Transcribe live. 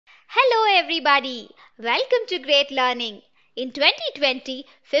Hello everybody, welcome to Great Learning. In 2020,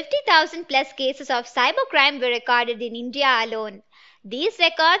 50,000 plus cases of cybercrime were recorded in India alone. These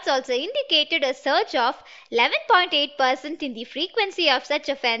records also indicated a surge of 11.8% in the frequency of such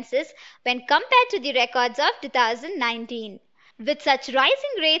offences when compared to the records of 2019. With such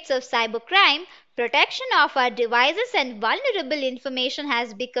rising rates of cybercrime, protection of our devices and vulnerable information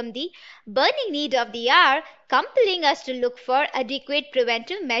has become the burning need of the hour, compelling us to look for adequate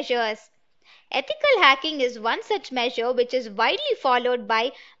preventive measures. Ethical hacking is one such measure which is widely followed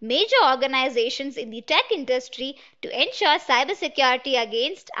by major organizations in the tech industry to ensure cybersecurity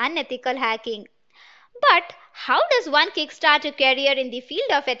against unethical hacking. But how does one kickstart a career in the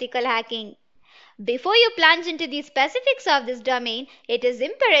field of ethical hacking? Before you plunge into the specifics of this domain, it is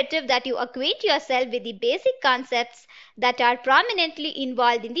imperative that you acquaint yourself with the basic concepts that are prominently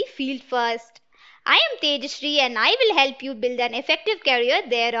involved in the field first. I am Tejashree and I will help you build an effective career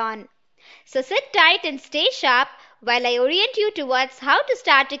thereon. So sit tight and stay sharp while I orient you towards how to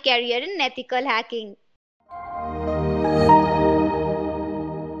start a career in ethical hacking.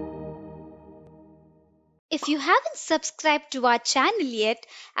 If you haven't subscribed to our channel yet,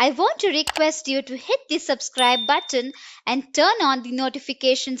 I want to request you to hit the subscribe button and turn on the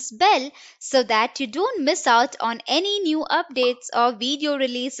notifications bell so that you don't miss out on any new updates or video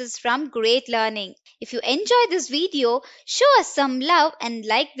releases from Great Learning. If you enjoy this video, show us some love and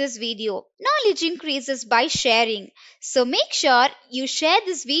like this video. Knowledge increases by sharing. So make sure you share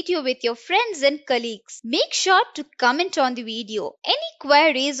this video with your friends and colleagues. Make sure to comment on the video. Any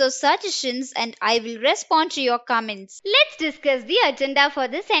queries or suggestions and I will respond to your comments. Let's discuss the agenda for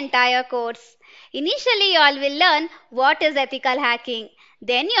this entire course. Initially, you all will learn what is ethical hacking.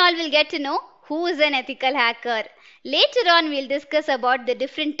 Then you all will get to know who is an ethical hacker. Later on, we'll discuss about the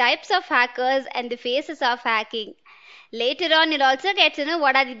different types of hackers and the phases of hacking. Later on, you'll also get to know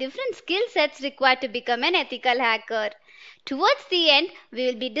what are the different skill sets required to become an ethical hacker. Towards the end, we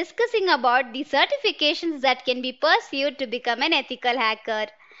will be discussing about the certifications that can be pursued to become an ethical hacker.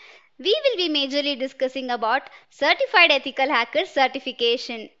 We will be majorly discussing about Certified Ethical Hacker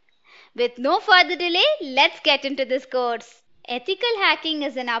certification. With no further delay, let's get into this course. Ethical hacking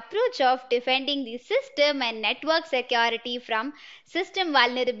is an approach of defending the system and network security from system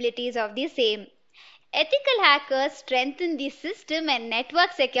vulnerabilities of the same. Ethical hackers strengthen the system and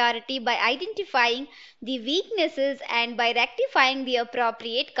network security by identifying the weaknesses and by rectifying the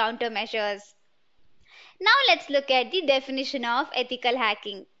appropriate countermeasures. Now let's look at the definition of ethical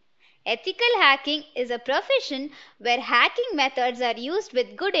hacking. Ethical hacking is a profession where hacking methods are used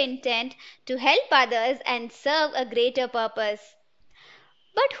with good intent to help others and serve a greater purpose.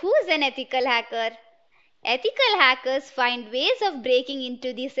 But who is an ethical hacker? Ethical hackers find ways of breaking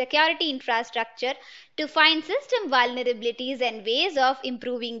into the security infrastructure to find system vulnerabilities and ways of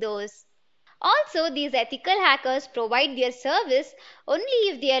improving those. Also, these ethical hackers provide their service only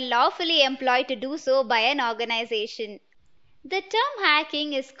if they are lawfully employed to do so by an organization. The term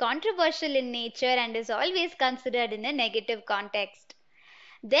hacking is controversial in nature and is always considered in a negative context.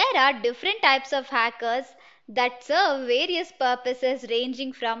 There are different types of hackers that serve various purposes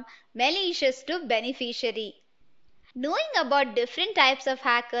ranging from malicious to beneficiary. Knowing about different types of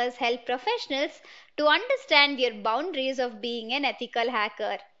hackers help professionals to understand their boundaries of being an ethical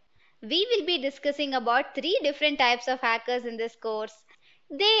hacker. We will be discussing about three different types of hackers in this course.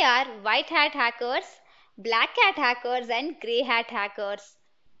 They are white hat hackers, black hat hackers and grey hat hackers.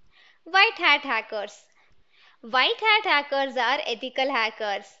 White hat hackers. White hat hackers are ethical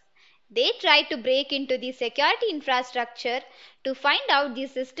hackers. They try to break into the security infrastructure to find out the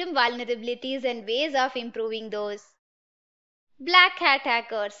system vulnerabilities and ways of improving those. Black hat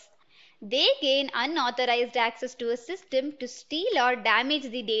hackers. They gain unauthorized access to a system to steal or damage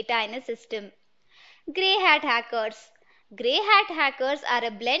the data in a system. Grey hat hackers. Grey hat hackers are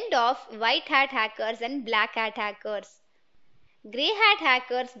a blend of white hat hackers and black hat hackers. Grey hat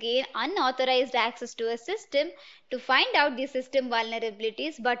hackers gain unauthorized access to a system to find out the system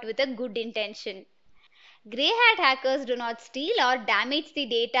vulnerabilities but with a good intention. Grey hat hackers do not steal or damage the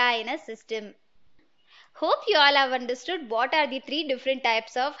data in a system. Hope you all have understood what are the three different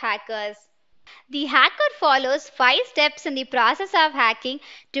types of hackers. The hacker follows 5 steps in the process of hacking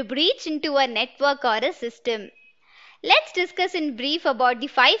to breach into a network or a system. Let's discuss in brief about the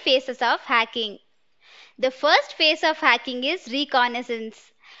 5 phases of hacking. The first phase of hacking is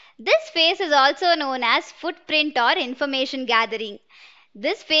reconnaissance. This phase is also known as footprint or information gathering.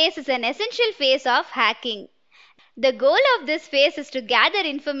 This phase is an essential phase of hacking. The goal of this phase is to gather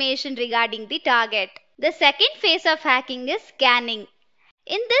information regarding the target. The second phase of hacking is scanning.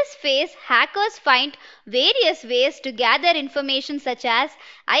 In this phase, hackers find various ways to gather information such as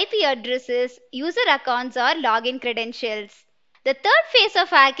IP addresses, user accounts, or login credentials. The third phase of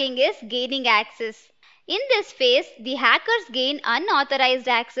hacking is gaining access. In this phase, the hackers gain unauthorized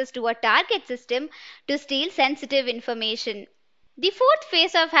access to a target system to steal sensitive information. The fourth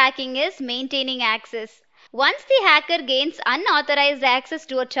phase of hacking is maintaining access. Once the hacker gains unauthorized access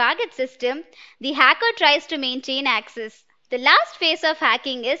to a target system, the hacker tries to maintain access. The last phase of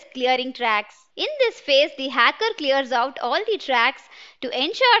hacking is clearing tracks. In this phase, the hacker clears out all the tracks to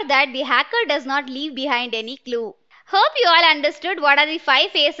ensure that the hacker does not leave behind any clue. Hope you all understood what are the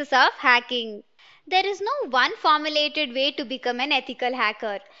 5 phases of hacking. There is no one formulated way to become an ethical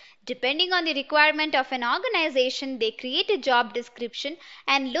hacker. Depending on the requirement of an organization, they create a job description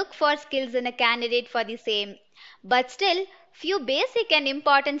and look for skills in a candidate for the same. But still, few basic and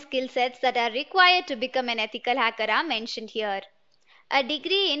important skill sets that are required to become an ethical hacker are mentioned here. A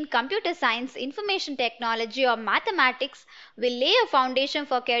degree in computer science, information technology, or mathematics will lay a foundation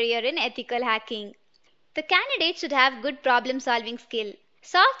for career in ethical hacking. The candidate should have good problem solving skill.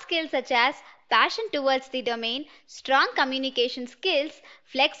 Soft skills such as passion towards the domain, strong communication skills,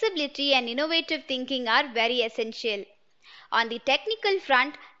 flexibility, and innovative thinking are very essential. On the technical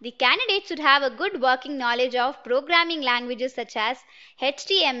front, the candidate should have a good working knowledge of programming languages such as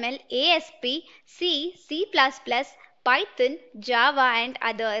HTML, ASP, C, C++, Python, Java, and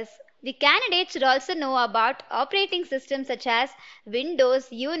others. The candidate should also know about operating systems such as Windows,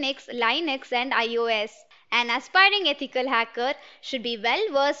 Unix, Linux, and iOS. An aspiring ethical hacker should be well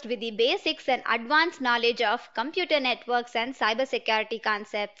versed with the basics and advanced knowledge of computer networks and cybersecurity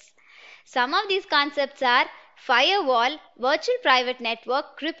concepts. Some of these concepts are firewall, virtual private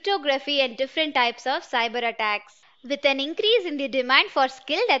network, cryptography, and different types of cyber attacks. With an increase in the demand for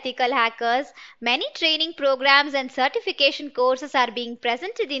skilled ethical hackers, many training programs and certification courses are being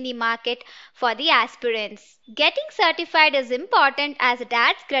presented in the market for the aspirants. Getting certified is important as it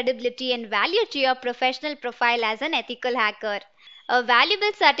adds credibility and value to your professional profile as an ethical hacker. A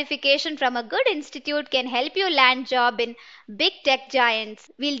valuable certification from a good institute can help you land job in big tech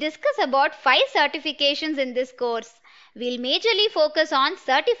giants. We'll discuss about 5 certifications in this course. We'll majorly focus on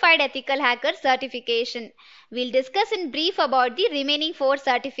Certified Ethical Hacker certification. We'll discuss in brief about the remaining 4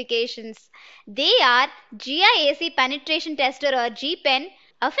 certifications. They are GIAC Penetration Tester or GPEN,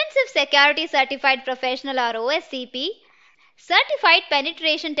 Offensive Security Certified Professional or OSCP, Certified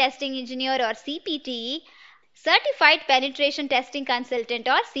Penetration Testing Engineer or CPTE, Certified Penetration Testing Consultant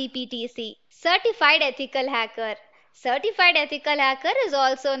or CPTC. Certified Ethical Hacker. Certified Ethical Hacker is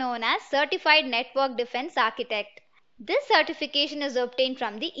also known as Certified Network Defense Architect. This certification is obtained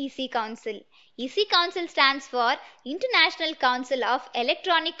from the EC Council. EC Council stands for International Council of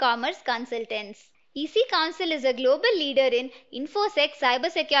Electronic Commerce Consultants. EC Council is a global leader in InfoSec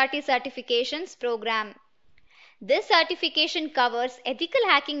cybersecurity certifications program. This certification covers ethical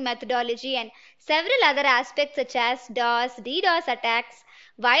hacking methodology and several other aspects such as DOS, DDoS attacks,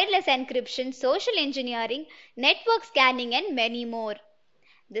 wireless encryption, social engineering, network scanning, and many more.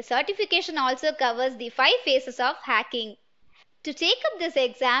 The certification also covers the 5 phases of hacking. To take up this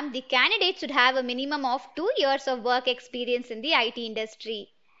exam, the candidate should have a minimum of 2 years of work experience in the IT industry.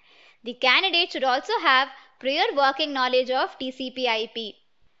 The candidate should also have prior working knowledge of TCP/IP.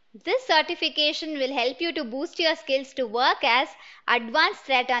 This certification will help you to boost your skills to work as advanced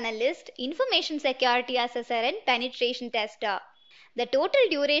threat analyst, information security assessor, and penetration tester. The total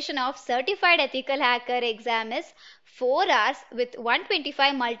duration of certified ethical hacker exam is 4 hours with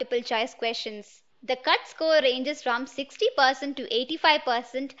 125 multiple choice questions. The cut score ranges from 60% to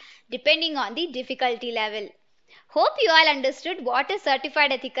 85% depending on the difficulty level. Hope you all understood what is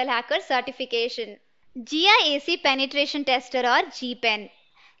certified ethical hacker certification. GIAC Penetration Tester or GPEN.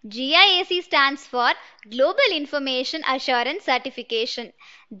 GIAC stands for Global Information Assurance Certification.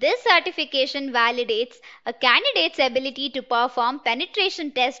 This certification validates a candidate's ability to perform penetration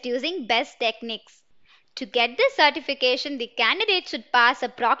tests using best techniques. To get this certification, the candidate should pass a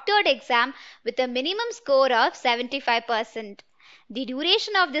proctored exam with a minimum score of 75%. The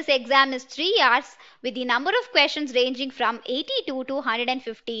duration of this exam is 3 hours with the number of questions ranging from 82 to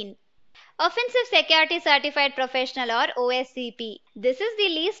 115. Offensive Security Certified Professional or OSCP. This is the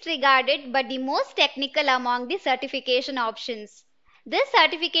least regarded but the most technical among the certification options. This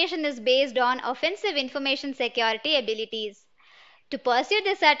certification is based on offensive information security abilities. To pursue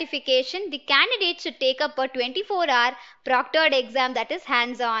this certification, the candidate should take up a 24-hour proctored exam that is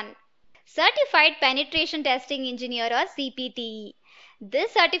hands-on. Certified Penetration Testing Engineer or CPTE.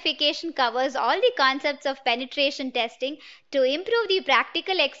 This certification covers all the concepts of penetration testing to improve the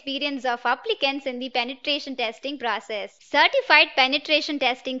practical experience of applicants in the penetration testing process. Certified Penetration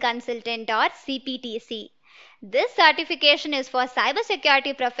Testing Consultant or CPTC. This certification is for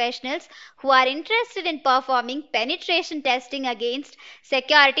cybersecurity professionals who are interested in performing penetration testing against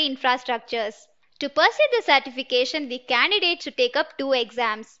security infrastructures. To pursue the certification, the candidate should take up two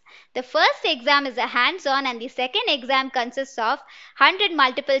exams. The first exam is a hands-on and the second exam consists of 100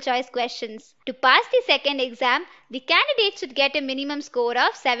 multiple choice questions. To pass the second exam, the candidate should get a minimum score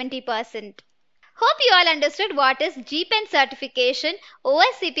of 70%. Hope you all understood what is GPEN certification,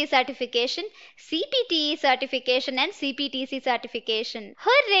 OSCP certification, CPTE certification and CPTC certification.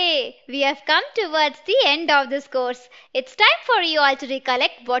 Hooray! We have come towards the end of this course. It's time for you all to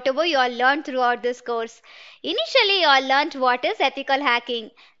recollect whatever you all learned throughout this course. Initially, you all learned what is ethical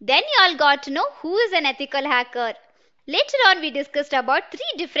hacking. Then you all got to know who is an ethical hacker. Later on, we discussed about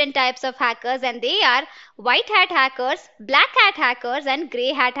three different types of hackers, and they are white hat hackers, black hat hackers, and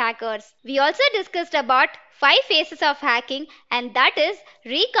grey hat hackers. We also discussed about five phases of hacking, and that is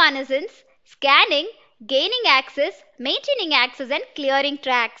reconnaissance, scanning, gaining access, maintaining access, and clearing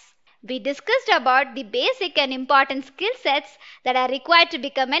tracks. We discussed about the basic and important skill sets that are required to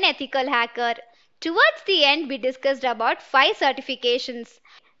become an ethical hacker. Towards the end, we discussed about five certifications.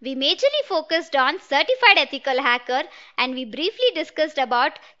 We majorly focused on Certified Ethical Hacker and we briefly discussed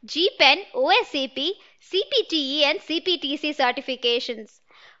about GPEN, OSCP, CPTE and CPTC certifications.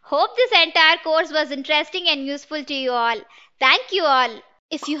 Hope this entire course was interesting and useful to you all. Thank you all.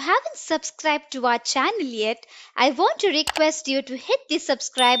 If you haven't subscribed to our channel yet, I want to request you to hit the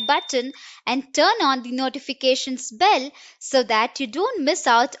subscribe button and turn on the notifications bell so that you don't miss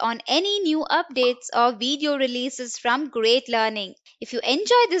out on any new updates or video releases from Great Learning. If you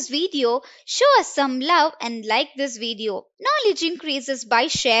enjoy this video, show us some love and like this video. Knowledge increases by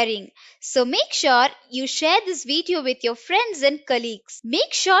sharing. So make sure you share this video with your friends and colleagues.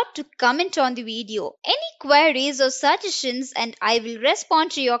 Make sure to comment on the video. Any queries or suggestions and I will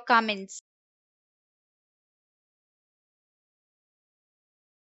respond to your comments.